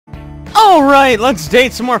Alright, let's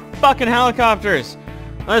date some more fucking helicopters.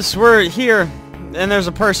 We're here, and there's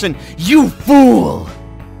a person. You fool!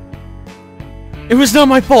 It was not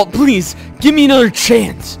my fault, please, give me another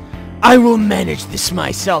chance. I will manage this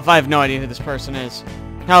myself. I have no idea who this person is.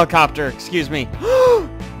 Helicopter, excuse me.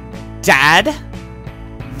 Dad?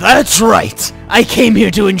 That's right! I came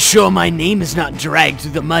here to ensure my name is not dragged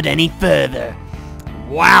through the mud any further.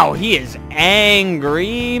 Wow, he is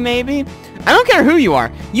angry, maybe? I don't care who you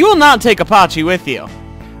are. You will not take Apache with you.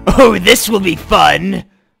 Oh, this will be fun.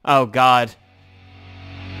 Oh, God.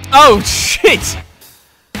 Oh, shit!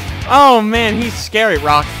 Oh, man, he's scary,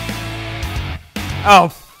 Rock. Oh,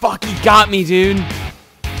 fuck, he got me, dude.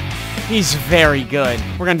 He's very good.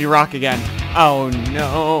 We're gonna do Rock again. Oh,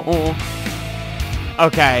 no.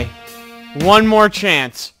 Okay. One more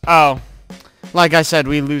chance. Oh. Like I said,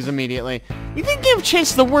 we lose immediately. You think give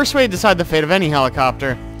chase the worst way to decide the fate of any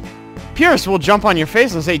helicopter? Purists will jump on your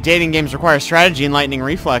face and say dating games require strategy and lightning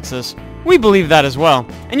reflexes. We believe that as well.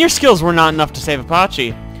 And your skills were not enough to save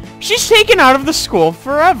Apache. She's taken out of the school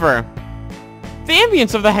forever. The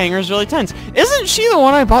ambience of the hangar is really tense. Isn't she the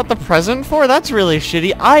one I bought the present for? That's really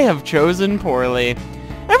shitty. I have chosen poorly.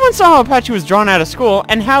 Everyone saw how Apache was drawn out of school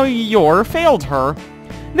and how your failed her.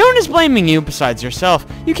 No one is blaming you besides yourself.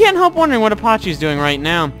 You can't help wondering what Apache's doing right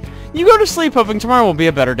now. You go to sleep hoping tomorrow will be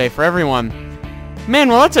a better day for everyone. Man,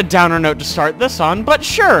 well, that's a downer note to start this on, but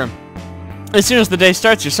sure. As soon as the day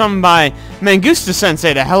starts, you're summoned by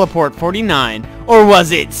Mangusta-sensei to Heliport 49. Or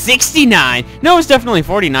was it 69? No, it's definitely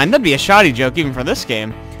 49. That'd be a shoddy joke even for this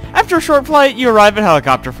game. After a short flight, you arrive at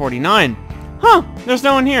Helicopter 49. Huh, there's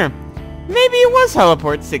no one here. Maybe it was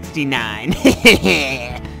Heliport 69.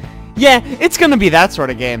 Yeah, it's gonna be that sort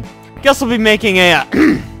of game. Guess I'll be making a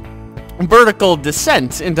vertical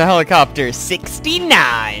descent into Helicopter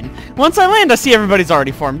 69. Once I land, I see everybody's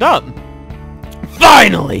already formed up.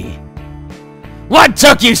 Finally! What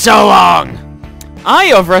took you so long?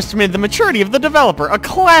 I overestimated the maturity of the developer. A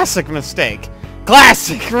classic mistake.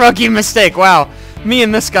 Classic rookie mistake. Wow. Me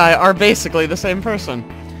and this guy are basically the same person.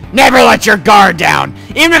 Never let your guard down,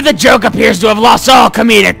 even if the joke appears to have lost all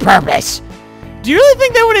comedic purpose. Do you really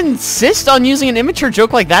think they would insist on using an immature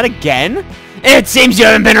joke like that again? It seems you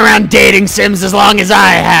haven't been around dating sims as long as I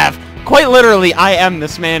have. Quite literally, I am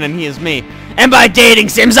this man and he is me. And by dating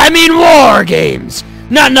sims, I mean war games.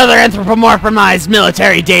 Not another anthropomorphized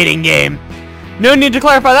military dating game. No need to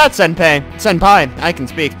clarify that, Senpai. I can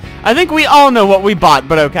speak. I think we all know what we bought,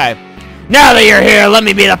 but okay. Now that you're here, let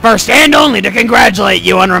me be the first and only to congratulate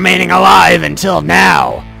you on remaining alive until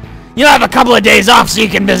now. You'll have a couple of days off so you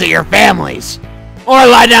can visit your families. Or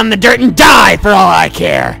lie down in the dirt and die for all I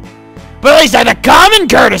care. But at least I have the common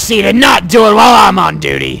courtesy to not do it while I'm on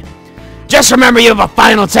duty. Just remember you have a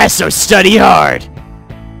final test, so study hard.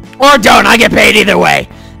 Or don't, I get paid either way.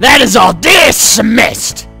 That is all.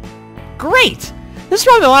 Dismissed! Great! This is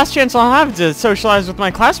probably the last chance I'll have to socialize with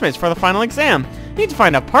my classmates for the final exam. I need to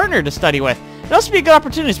find a partner to study with. It'll also be a good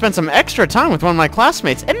opportunity to spend some extra time with one of my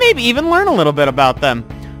classmates, and maybe even learn a little bit about them.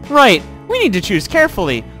 Right, we need to choose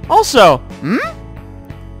carefully. Also,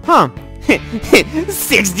 Huh.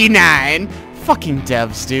 69! Fucking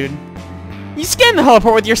devs, dude. You scan the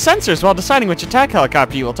heliport with your sensors while deciding which attack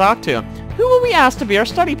helicopter you will talk to. Who will we ask to be our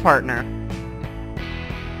study partner?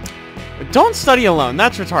 Don't study alone,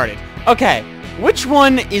 that's retarded. Okay, which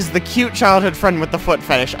one is the cute childhood friend with the foot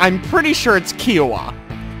fetish? I'm pretty sure it's Kiowa.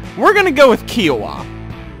 We're gonna go with Kiowa.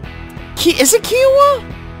 Is it Kiowa?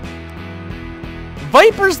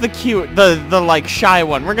 Viper's the cute, the like shy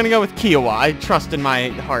one. We're gonna go with Kiowa. I trust in my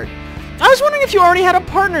heart. I was wondering if you already had a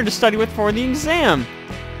partner to study with for the exam.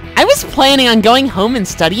 I was planning on going home and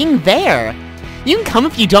studying there. You can come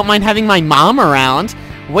if you don't mind having my mom around.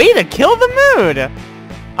 Way to kill the mood.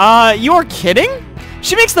 You're kidding?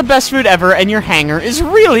 She makes the best food ever and your hangar is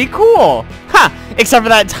really cool. Ha! Except for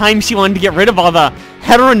that time she wanted to get rid of all the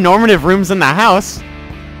heteronormative rooms in the house.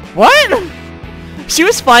 What? She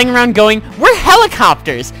was flying around going, we're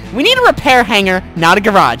helicopters. We need a repair hangar, not a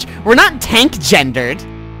garage. We're not tank-gendered.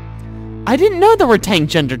 I didn't know there were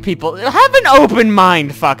tank-gendered people. Have an open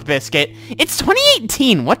mind, fuck biscuit. It's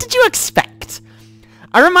 2018. What did you expect?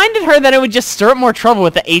 I reminded her that it would just stir up more trouble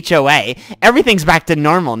with the HOA. Everything's back to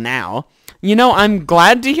normal now. You know, I'm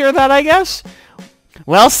glad to hear that, I guess.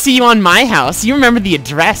 Well, see you on my house. You remember the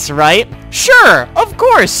address, right? Sure, of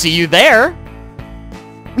course. See you there.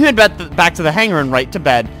 You head back to the hangar and right to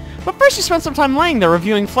bed. But first you spent some time laying there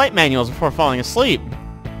reviewing flight manuals before falling asleep.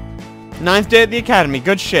 9th day at the academy.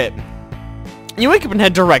 Good shit. You wake up and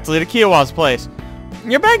head directly to Kiowa's place.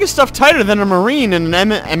 Your bag is stuffed tighter than a Marine in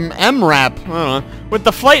an M wrap. I don't know. With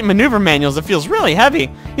the flight and maneuver manuals, it feels really heavy.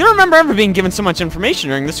 You don't remember ever being given so much information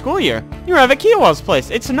during the school year. You arrive at Kiwa's place.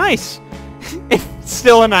 It's nice. It's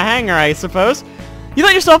still in a hangar, I suppose. You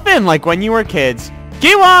let yourself in like when you were kids.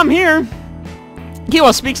 Kiwa, I'm here.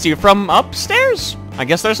 Kiwa speaks to you from upstairs. I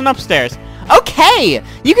guess there's an upstairs. Okay,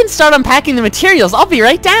 you can start unpacking the materials. I'll be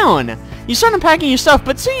right down. You start unpacking your stuff,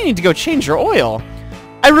 but soon you need to go change your oil.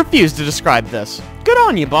 I refuse to describe this. Good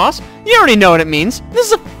on you, boss. You already know what it means. This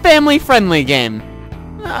is a family-friendly game.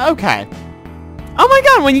 Okay. Oh my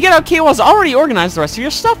god, when you get out, Kiwa's already organized the rest of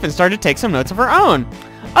your stuff and started to take some notes of her own.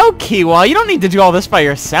 Oh, Kiwa, you don't need to do all this by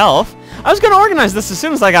yourself. I was going to organize this as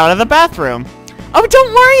soon as I got out of the bathroom. Oh,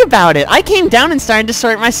 don't worry about it. I came down and started to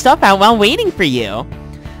sort my stuff out while waiting for you.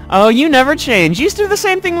 Oh, you never change. You used to do the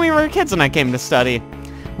same thing when we were kids when I came to study.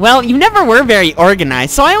 Well, you never were very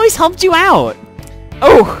organized, so I always helped you out.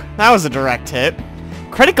 Oh, that was a direct hit.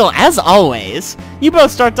 Critical as always. You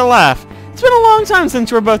both start to laugh. It's been a long time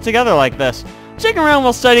since we were both together like this. Checking around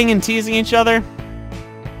while studying and teasing each other.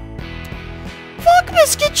 Fuck,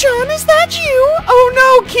 Biscuit-chan, is that you? Oh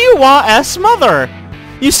no, Kiwa-S mother.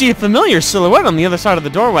 You see a familiar silhouette on the other side of the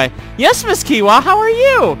doorway. Yes, Miss Kiwa, how are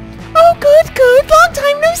you? Oh, good, good. Long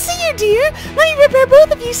time no see you, dear. Let me prepare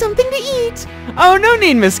both of you something to eat. Oh, no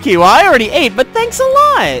need, Miss Kiwa. I already ate, but thanks a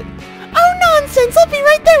lot. Oh, nonsense. I'll be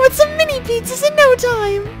right there with some mini pizzas in no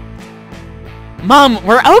time. Mom,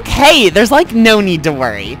 we're okay. There's, like, no need to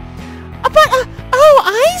worry. Oh,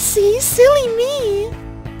 I see. Silly me.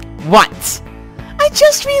 What? I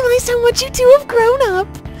just realized how much you two have grown up.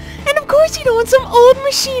 And of course you don't want some old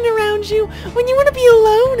machine around you when you want to be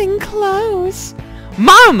alone and close.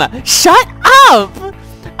 Mom, shut up!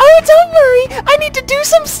 Oh, don't worry. I need to do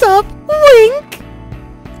some stuff. Wink.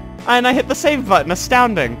 And I hit the save button.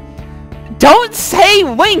 Astounding. Don't say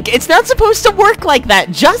wink. It's not supposed to work like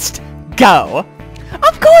that. Just go.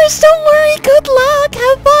 Of course, don't worry. Good luck.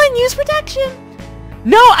 Have fun. Use protection.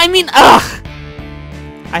 No, I mean, ugh.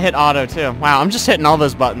 I hit auto too. Wow, I'm just hitting all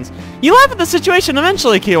those buttons. You laugh at the situation.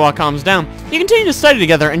 Eventually, Kiwa calms down. You continue to study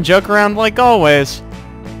together and joke around like always.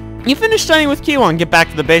 You finish studying with Kiwa and get back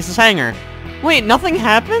to the base's hangar. Wait, nothing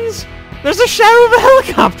happens? There's a shadow of a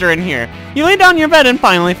helicopter in here. You lay down in your bed and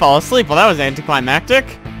finally fall asleep. Well, that was anticlimactic.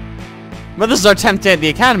 But this is our 10th day at the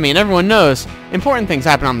academy, and everyone knows important things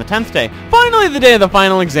happen on the 10th day. Finally, the day of the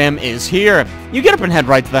final exam is here. You get up and head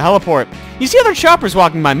right to the heliport. You see other choppers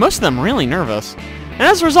walking by, most of them really nervous. And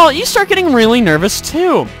as a result, you start getting really nervous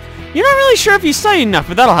too. You're not really sure if you studied enough,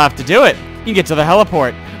 but that'll have to do it. You get to the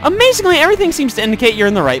heliport. Amazingly, everything seems to indicate you're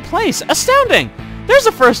in the right place. Astounding! There's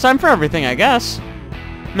a first time for everything, I guess.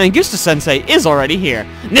 Mangusta-sensei is already here.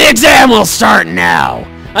 The exam will start now.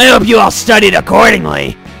 I hope you all studied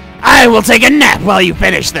accordingly. I will take a nap while you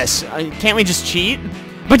finish this. Can't we just cheat?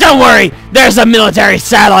 But don't worry, there's a military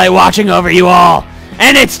satellite watching over you all.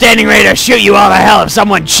 And it's standing ready to shoot you all to hell if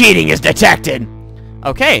someone cheating is detected.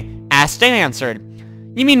 Okay, asked and answered.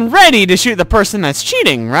 You mean ready to shoot the person that's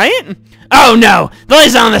cheating, right? Oh no! The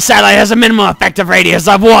laser on the satellite has a minimum effective radius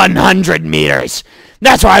of 100 meters!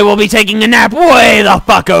 That's why we'll be taking a nap way the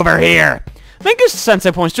fuck over here!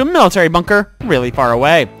 Mangusta-sensei points to a military bunker really far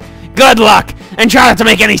away. Good luck! And try not to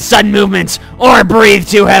make any sudden movements or breathe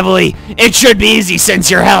too heavily. It should be easy since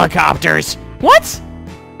you're helicopters. What?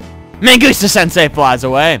 Mangusta-sensei flies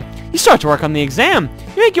away. You start to work on the exam.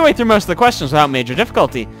 You make your way through most of the questions without major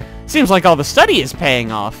difficulty. Seems like all the study is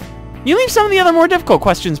paying off. You leave some of the other more difficult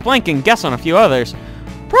questions blank and guess on a few others.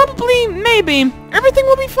 Probably, maybe, everything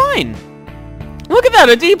will be fine. Look at that,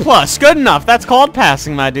 a D+. Good enough. That's called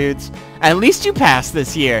passing, my dudes. At least you passed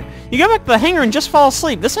this year. You go back to the hangar and just fall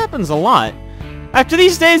asleep. This happens a lot. After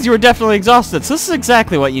these days, you were definitely exhausted, so this is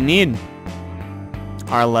exactly what you need.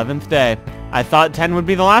 Our 11th day. I thought 10 would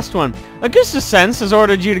be the last one. Augustus-sense has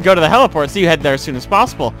ordered you to go to the heliport, so you head there as soon as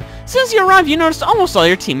possible. As soon as you arrive, you noticed almost all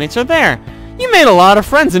your teammates are there. You made a lot of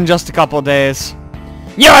friends in just a couple days.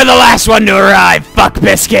 You're the last one to arrive, fuck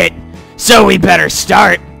biscuit! So we better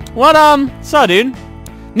start. What, so dude?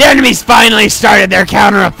 The enemy's finally started their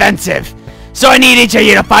counter-offensive. So I need each of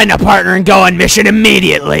you to find a partner and go on mission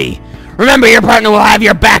immediately. Remember, your partner will have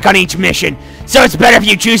your back on each mission, so it's better if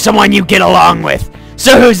you choose someone you get along with.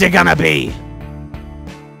 So who's it gonna be?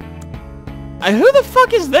 Who the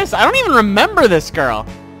fuck is this? I don't even remember this girl.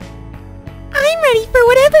 I'm ready for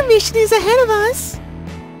whatever mission is ahead of us.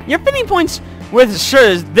 Your fitting points with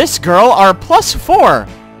this girl are +4.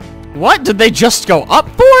 What? Did they just go up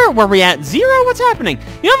 4? Were we at 0? What's happening?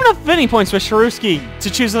 You have enough fitting points with Shiruski to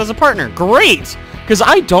choose as a partner. Great! Because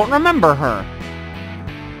I don't remember her.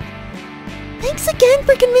 Thanks again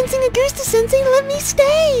for convincing Augusta-sensei to let me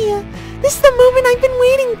stay. This is the moment I've been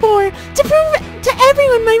waiting for, to prove to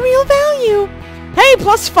everyone my real value. Hey,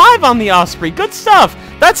 +5 on the Osprey. Good stuff.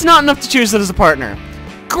 That's not enough to choose it as a partner.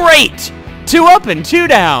 Great. 2 up and 2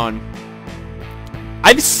 down.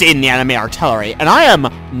 I've seen the enemy artillery, and I am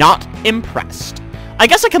not impressed. I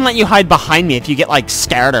guess I can let you hide behind me if you get, like,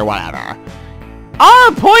 scared or whatever.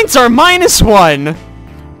 Our points are -1.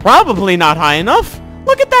 Probably not high enough.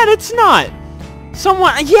 Look at that, it's not.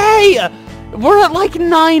 Someone, yay! We're at, like,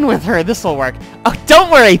 9 with her. This'll work. Oh, don't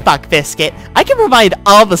worry, Fuck Biscuit. I can provide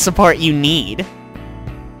all the support you need.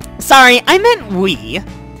 Sorry, I meant we.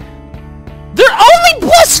 They're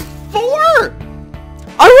only +4!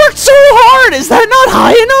 I worked so hard! Is that not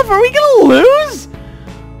high enough? Are we gonna lose?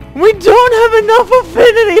 We don't have enough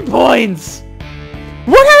affinity points!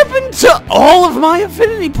 What happened to all of my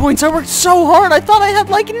affinity points? I worked so hard, I thought I had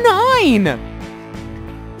like 9!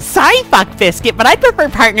 Sorry, Fuck Biscuit, but I prefer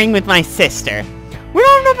partnering with my sister. We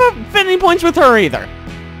don't have enough affinity points with her either.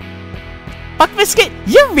 Fuck Biscuit,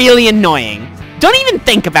 you're really annoying. Don't even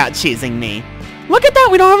think about choosing me. Look at that,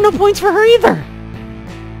 we don't have enough points for her either.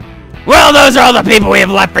 Well, those are all the people we have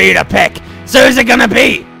left for you to pick. So who's it gonna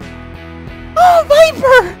be? Oh,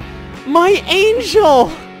 Viper! My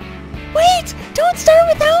angel! Wait, don't start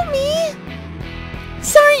without me!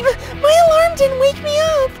 Sorry, my alarm didn't wake me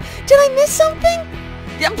up. Did I miss something?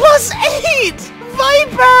 Yeah, +8!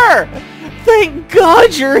 Viper! Thank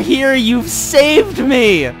God you're here, you've saved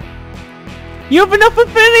me! You have enough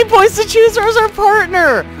affinity points to choose her as our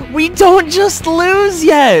partner! We don't just lose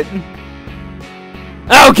yet!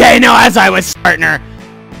 Okay, now as I was partner,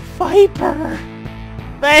 Viper!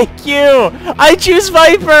 Thank you! I choose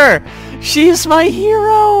Viper! She's my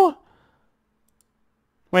hero!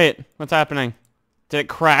 Wait, what's happening? Did it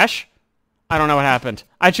crash? I don't know what happened.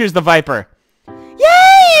 I choose the Viper.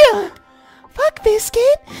 Yay! Fuck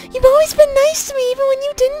Biscuit! You've always been nice to me even when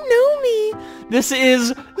you didn't know me! This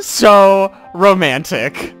is so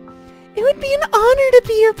romantic. It would be an honor to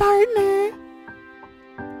be your partner.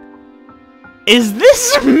 Is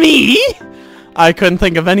this me? I couldn't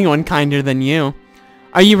think of anyone kinder than you.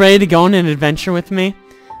 Are you ready to go on an adventure with me?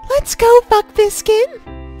 Let's go, Fuck Biscuit!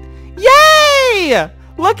 Yay!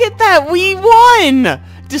 Look at that, we won!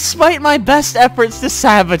 Despite my best efforts to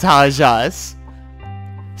sabotage us.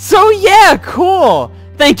 So yeah, cool!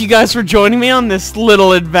 Thank you guys for joining me on this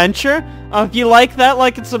little adventure. If you like that,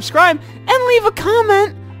 like and subscribe, and leave a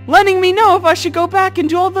comment letting me know if I should go back and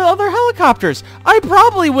do all the other helicopters. I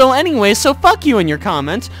probably will anyway, so fuck you in your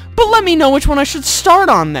comments, but let me know which one I should start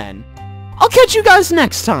on then. I'll catch you guys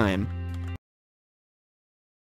next time.